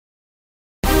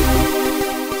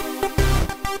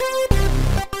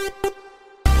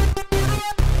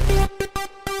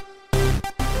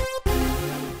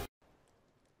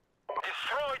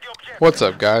What's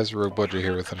up, guys? Rogue Budget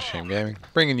here with Unashamed Gaming,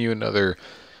 bringing you another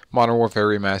Modern Warfare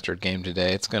Remastered game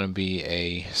today. It's going to be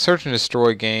a Search and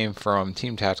Destroy game from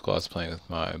Team Tactical I was playing with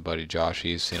my buddy Josh.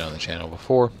 He's seen on the channel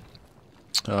before.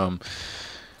 Going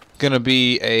to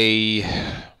be a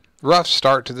rough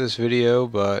start to this video,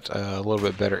 but a little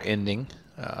bit better ending,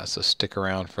 so stick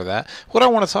around for that. What I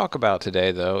want to talk about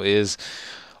today, though, is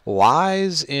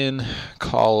lies in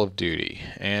Call of Duty.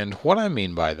 And what I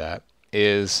mean by that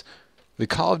is the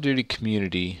Call of Duty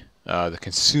community, the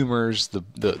consumers, the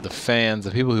fans, the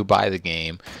people who buy the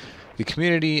game, the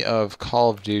community of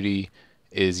Call of Duty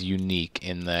is unique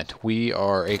in that we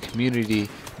are a community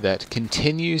that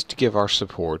continues to give our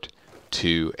support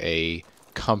to a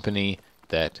company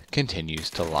that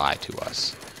continues to lie to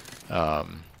us.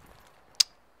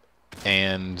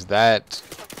 And that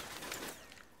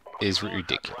is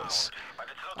ridiculous.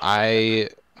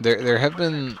 There have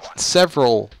been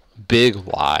several big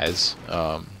lies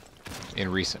in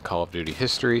recent Call of Duty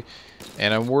history,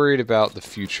 and I'm worried about the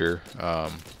future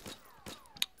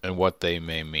and what they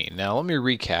may mean. Now, let me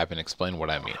recap and explain what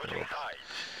I mean a little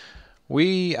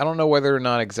bit. I don't know whether or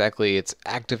not exactly it's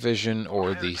Activision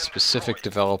or the specific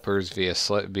developers be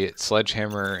it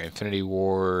Sledgehammer, Infinity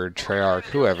Ward, Treyarch,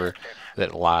 whoever,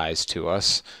 that lies to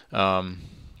us.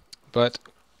 But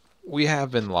we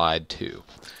have been lied to.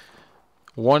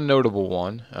 One notable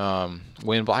one,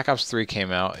 when Black Ops 3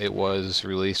 came out, it was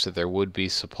released that there would be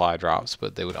supply drops,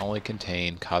 but they would only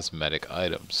contain cosmetic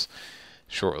items.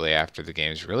 Shortly after the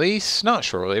game's release, not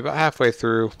shortly, about halfway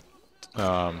through,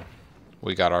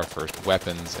 we got our first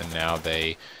weapons, and now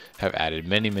they have added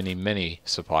many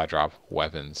supply drop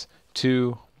weapons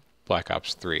to Black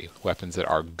Ops 3. Weapons that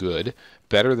are good,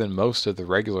 better than most of the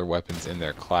regular weapons in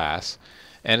their class,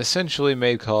 and essentially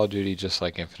made Call of Duty just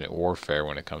like Infinite Warfare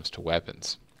when it comes to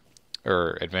weapons.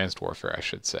 Or Advanced Warfare, I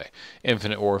should say.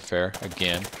 Infinite Warfare,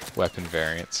 again, weapon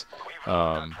variants.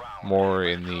 More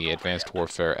in the Advanced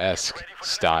Warfare-esque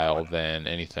style than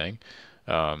anything.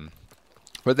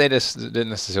 But they just didn't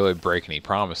necessarily break any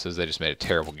promises, they just made a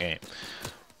terrible game.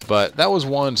 But that was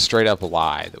one straight up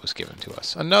lie that was given to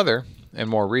us. Another, and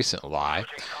more recent lie,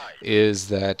 is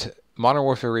that Modern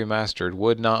Warfare Remastered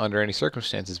would not under any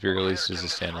circumstances be released as a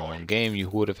standalone game. You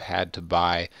would have had to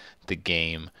buy the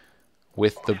game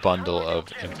with the bundle of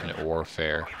Infinite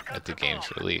Warfare at the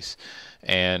game's release.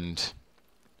 And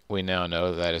we now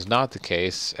know that is not the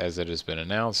case, as it has been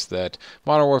announced that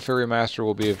Modern Warfare Remastered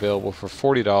will be available for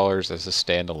 $40 as a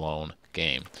standalone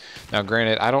game. Now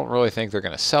granted, I don't really think they're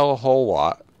going to sell a whole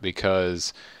lot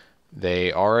because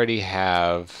they already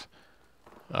have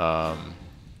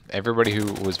everybody who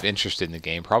was interested in the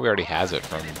game probably already has it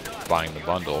from buying the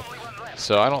bundle.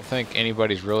 So I don't think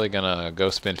anybody's really gonna go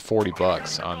spend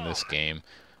 $40 on this game.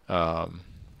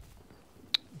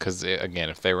 Because again,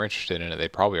 if they were interested in it, they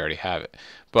probably already have it.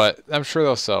 But I'm sure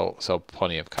they'll sell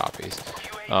plenty of copies.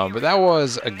 But that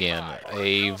was, again,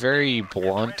 a very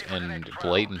blunt and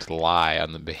blatant lie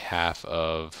on the behalf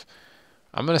of,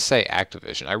 I'm going to say,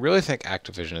 Activision. I really think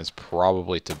Activision is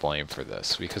probably to blame for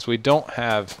this, because we don't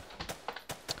have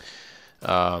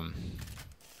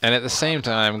and at the same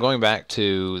time, going back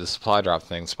to the supply drop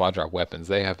thing, supply drop weapons,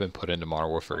 they have been put into Modern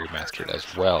Warfare Remastered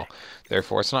as well.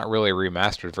 Therefore, it's not really a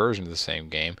remastered version of the same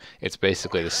game. It's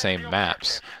basically the same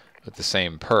maps with the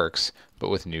same perks, but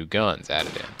with new guns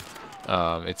added in.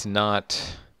 It's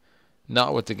not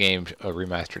what the game, a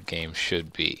remastered game,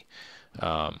 should be.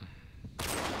 Not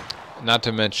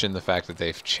to mention the fact that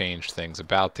they've changed things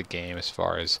about the game as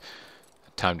far as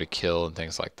time to kill and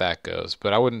things like that goes,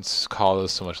 but I wouldn't call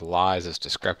those so much lies as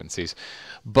discrepancies.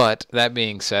 But that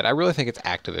being said, I really think it's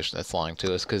Activision that's lying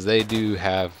to us, because they do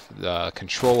have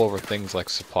control over things like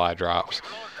supply drops,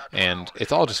 and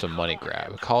it's all just a money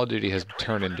grab. Call of Duty has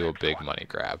turned into a big money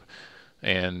grab,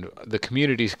 and the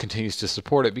community continues to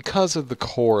support it because of the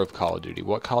core of Call of Duty.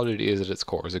 What Call of Duty is at its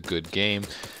core is a good game.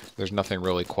 There's nothing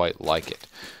really quite like it,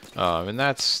 and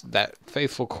that's that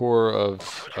faithful core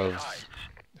of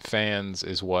fans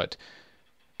is what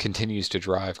continues to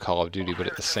drive Call of Duty. But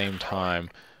at the same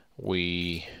time,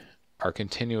 we are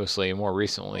continuously, and more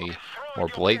recently, more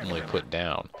blatantly put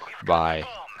down by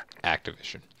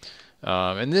Activision.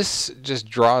 And this just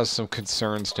draws some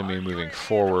concerns to me moving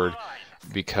forward,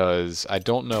 because I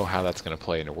don't know how that's going to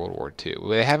play into World War II.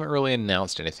 They haven't really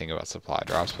announced anything about supply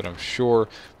drops, but I'm sure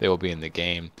they will be in the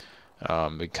game,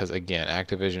 because again,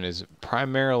 Activision is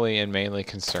primarily and mainly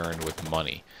concerned with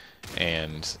money.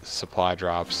 And supply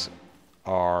drops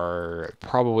are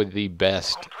probably the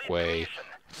best way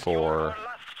for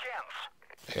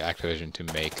Activision to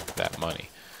make that money.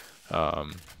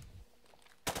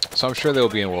 So I'm sure they will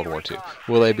be in World War II.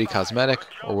 Will they be cosmetic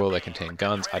or will they contain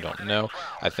guns? I don't know.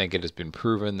 I think it has been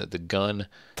proven that the gun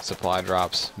supply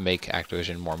drops make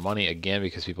Activision more money, again,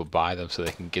 because people buy them so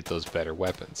they can get those better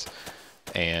weapons.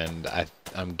 And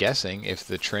I'm guessing if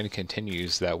the trend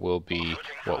continues, that will be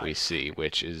what we see,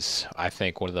 which is, I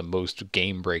think, one of the most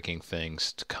game-breaking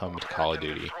things to come to Call of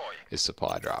Duty is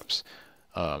supply drops.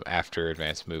 After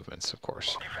advanced movements, of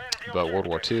course. But World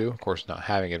War II, of course, not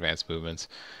having advanced movements,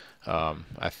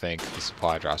 I think the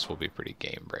supply drops will be pretty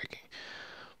game-breaking.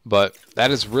 But that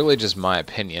is really just my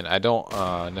opinion. I don't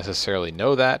necessarily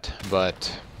know that,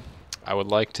 but I would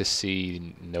like to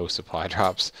see no supply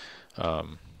drops.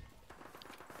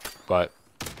 But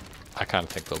I kind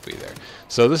of think they'll be there.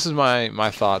 So this is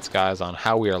my thoughts, guys, on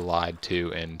how we are lied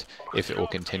to and if it will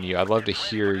continue. I'd love to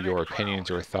hear your opinions,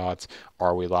 your thoughts.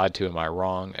 Are we lied to? Am I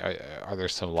wrong? Are there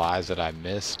some lies that I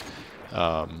missed?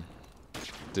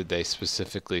 Did they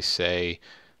specifically say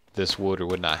this would or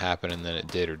would not happen and then it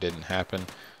did or didn't happen?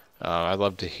 I'd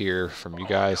love to hear from you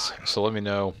guys. So let me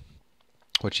know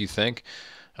what you think.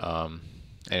 And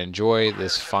enjoy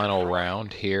this final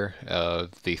round here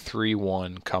of the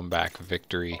 3-1 comeback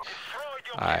victory.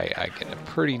 I get a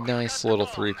pretty nice little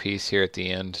 3-piece here at the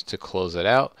end to close it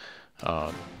out.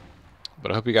 But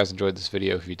I hope you guys enjoyed this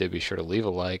video. If you did, be sure to leave a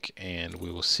like, and we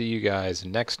will see you guys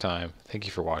next time. Thank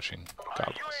you for watching.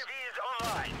 God bless.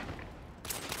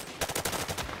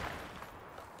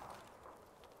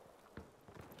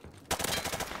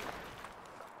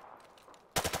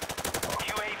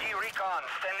 UAV recon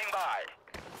standing by.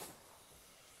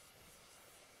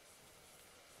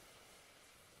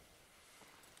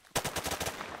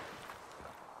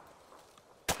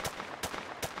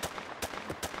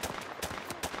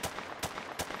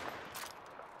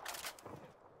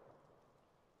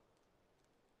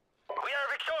 We are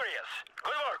victorious.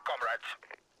 Good work, comrades.